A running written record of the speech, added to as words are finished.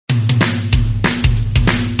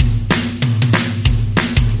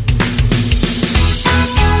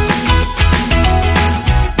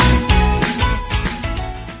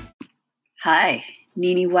Hi,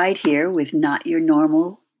 Nini White here with Not Your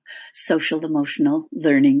Normal Social Emotional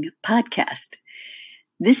Learning Podcast.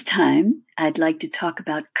 This time, I'd like to talk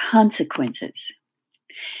about consequences.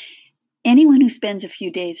 Anyone who spends a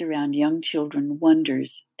few days around young children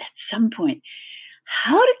wonders, at some point,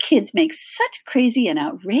 how do kids make such crazy and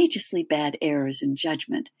outrageously bad errors in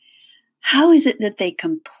judgment? How is it that they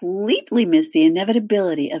completely miss the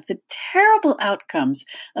inevitability of the terrible outcomes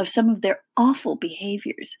of some of their awful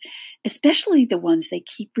behaviors, especially the ones they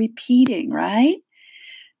keep repeating, right?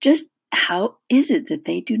 Just how is it that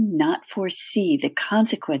they do not foresee the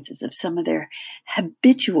consequences of some of their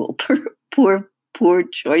habitual poor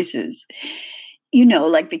choices? You know,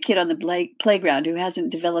 like the kid on the playground who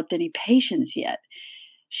hasn't developed any patience yet.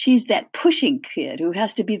 She's that pushing kid who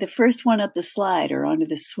has to be the first one up the slide or onto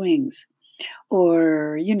the swings.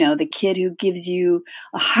 Or, the kid who gives you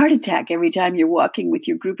a heart attack every time you're walking with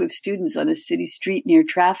your group of students on a city street near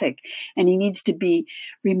traffic, and he needs to be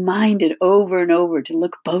reminded over and over to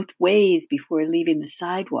look both ways before leaving the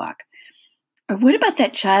sidewalk. Or what about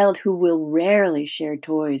that child who will rarely share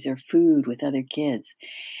toys or food with other kids?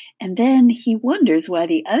 And then he wonders why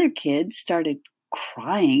the other kid started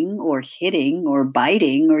crying or hitting or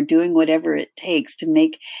biting or doing whatever it takes to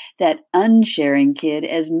make that unsharing kid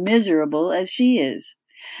as miserable as she is.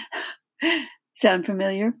 Sound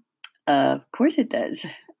familiar? Of course it does.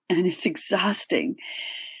 And it's exhausting.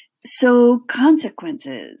 So,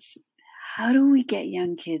 consequences. How do we get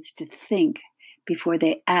young kids to think before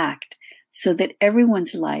they act so that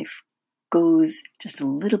everyone's life goes just a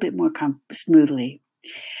little bit more smoothly?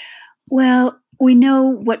 Well, we know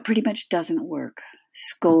what pretty much doesn't work.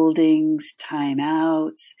 Scoldings,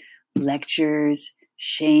 timeouts, lectures,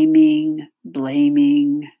 shaming,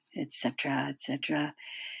 blaming, etc., etc.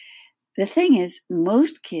 The thing is,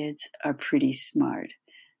 most kids are pretty smart.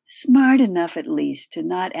 Smart enough, at least, to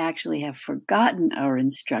not actually have forgotten our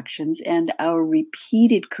instructions and our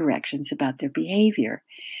repeated corrections about their behavior,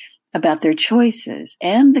 about their choices,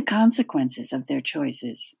 and the consequences of their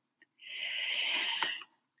choices.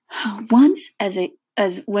 Once,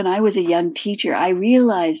 as when I was a young teacher, I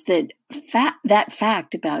realized that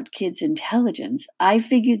fact about kids' intelligence. I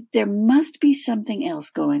figured there must be something else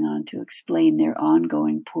going on to explain their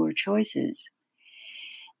ongoing poor choices.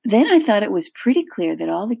 Then I thought it was pretty clear that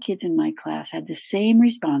all the kids in my class had the same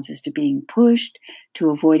responses to being pushed,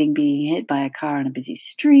 to avoiding being hit by a car on a busy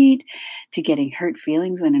street, to getting hurt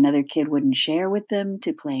feelings when another kid wouldn't share with them,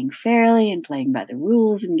 to playing fairly and playing by the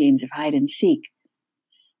rules in games of hide and seek.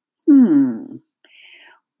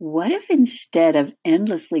 What if instead of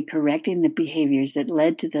endlessly correcting the behaviors that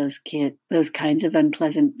led to those kinds of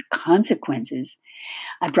unpleasant consequences,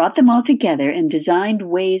 I brought them all together and designed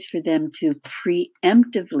ways for them to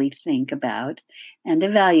preemptively think about and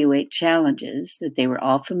evaluate challenges that they were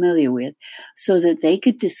all familiar with so that they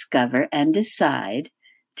could discover and decide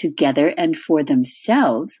together and for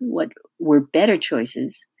themselves what were better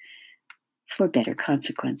choices for better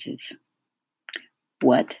consequences.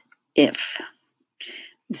 What if?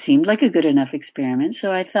 It seemed like a good enough experiment,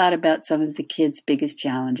 so I thought about some of the kids' biggest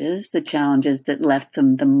challenges, the challenges that left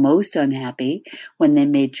them the most unhappy when they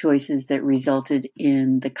made choices that resulted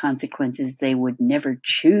in the consequences they would never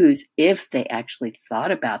choose if they actually thought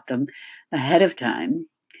about them ahead of time.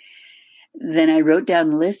 Then I wrote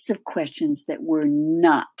down lists of questions that were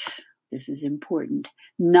not, this is important,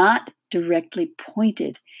 not directly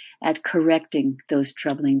pointed at correcting those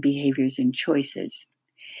troubling behaviors and choices.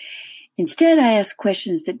 Instead, I asked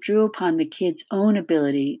questions that drew upon the kids' own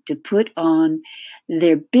ability to put on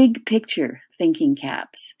their big picture thinking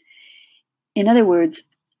caps. In other words,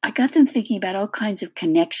 I got them thinking about all kinds of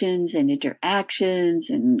connections and interactions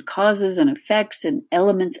and causes and effects and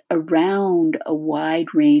elements around a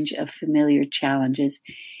wide range of familiar challenges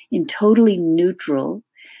in totally neutral,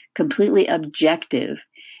 completely objective,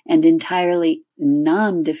 and entirely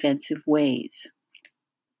non-defensive ways.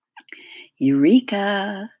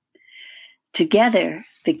 Eureka! Together,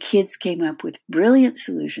 the kids came up with brilliant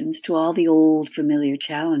solutions to all the old familiar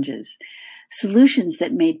challenges, solutions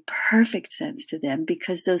that made perfect sense to them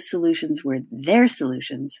because those solutions were their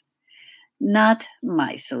solutions, not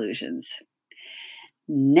my solutions.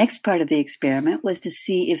 Next part of the experiment was to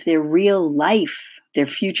see if their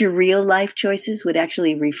future real life choices would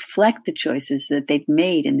actually reflect the choices that they'd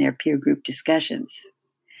made in their peer group discussions.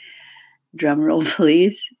 Drum roll,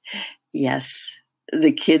 please. Yes.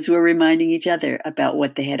 The kids were reminding each other about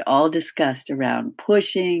what they had all discussed around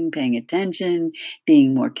pushing, paying attention,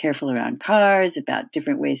 being more careful around cars, about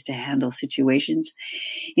different ways to handle situations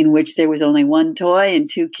in which there was only one toy and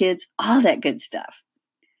two kids, all that good stuff.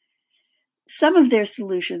 Some of their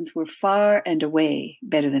solutions were far and away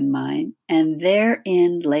better than mine, and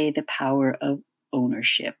therein lay the power of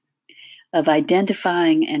ownership, of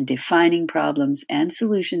identifying and defining problems and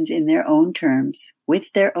solutions in their own terms, with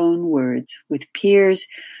their own words, with peers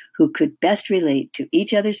who could best relate to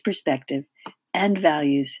each other's perspective and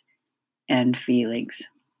values and feelings.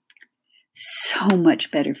 So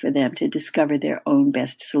much better for them to discover their own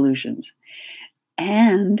best solutions.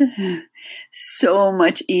 And so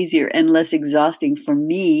much easier and less exhausting for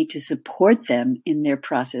me to support them in their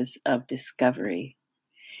process of discovery.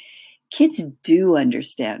 Kids do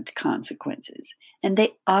understand consequences, and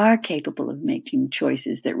they are capable of making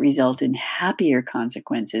choices that result in happier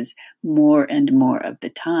consequences more and more of the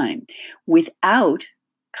time, without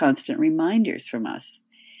constant reminders from us.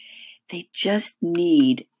 They just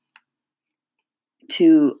need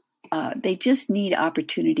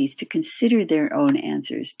opportunities to consider their own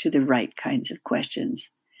answers to the right kinds of questions.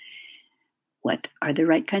 What are the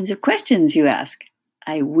right kinds of questions, you ask?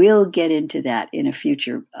 I will get into that in a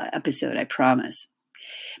future episode, I promise.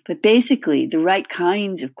 But basically, the right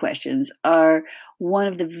kinds of questions are one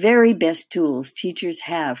of the very best tools teachers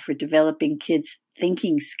have for developing kids'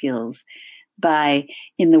 thinking skills by,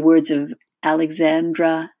 in the words of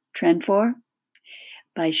Alexandra Trenfor,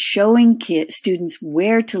 by showing students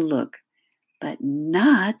where to look, but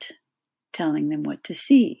not telling them what to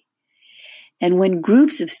see. And when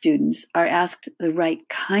groups of students are asked the right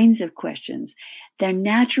kinds of questions, their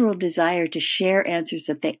natural desire to share answers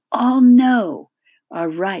that they all know are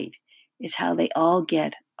right is how they all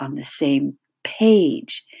get on the same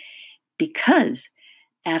page. Because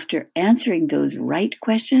after answering those right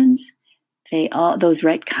questions, those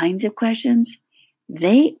right kinds of questions,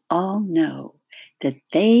 they all know that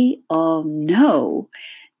they all know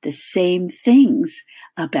the same things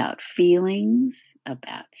about feelings,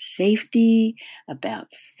 about safety, about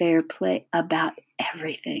fair play, about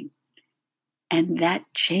everything. And that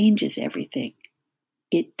changes everything.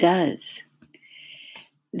 It does.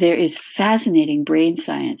 There is fascinating brain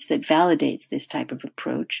science that validates this type of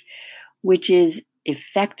approach, which is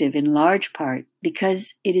effective in large part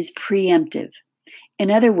because it is preemptive.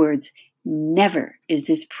 In other words, never is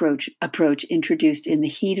this approach introduced in the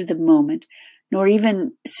heat of the moment, nor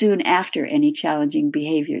even soon after any challenging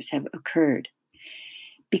behaviors have occurred.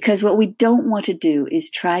 Because what we don't want to do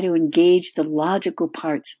is try to engage the logical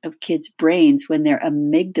parts of kids' brains when their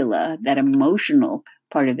amygdala, that emotional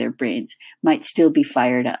part of their brains, might still be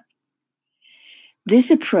fired up.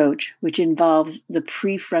 This approach, which involves the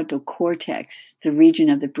prefrontal cortex, the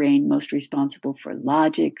region of the brain most responsible for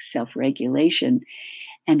logic, self-regulation,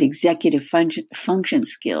 and executive function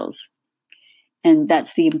skills. And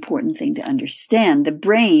that's the important thing to understand. The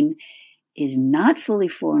brain is not fully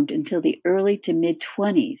formed until the early to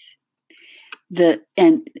mid-20s. The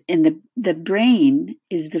brain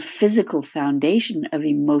is the physical foundation of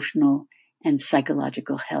emotional and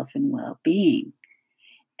psychological health and well-being.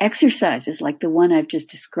 Exercises like the one I've just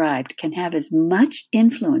described can have as much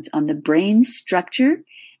influence on the brain's structure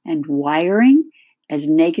and wiring as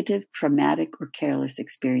negative, traumatic, or careless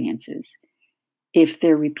experiences, if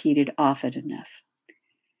they're repeated often enough.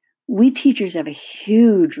 We teachers have a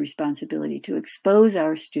huge responsibility to expose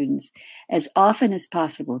our students as often as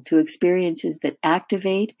possible to experiences that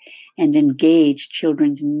activate and engage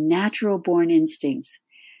children's natural-born instincts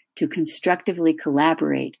to constructively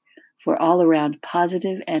collaborate for all-around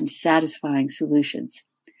positive and satisfying solutions,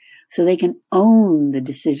 so they can own the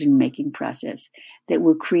decision-making process that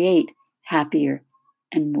will create happier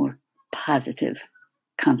and more positive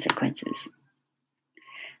consequences.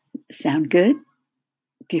 Sound good?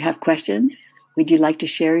 Do you have questions? Would you like to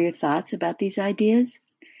share your thoughts about these ideas?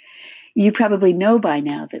 You probably know by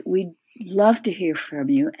now that we'd love to hear from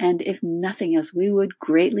you, and if nothing else, we would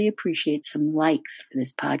greatly appreciate some likes for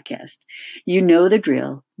this podcast. You know the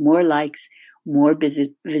drill. More likes, more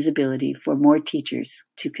visibility for more teachers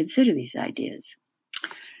to consider these ideas.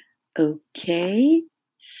 Okay,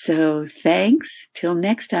 so thanks. Till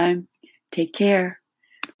next time. Take care.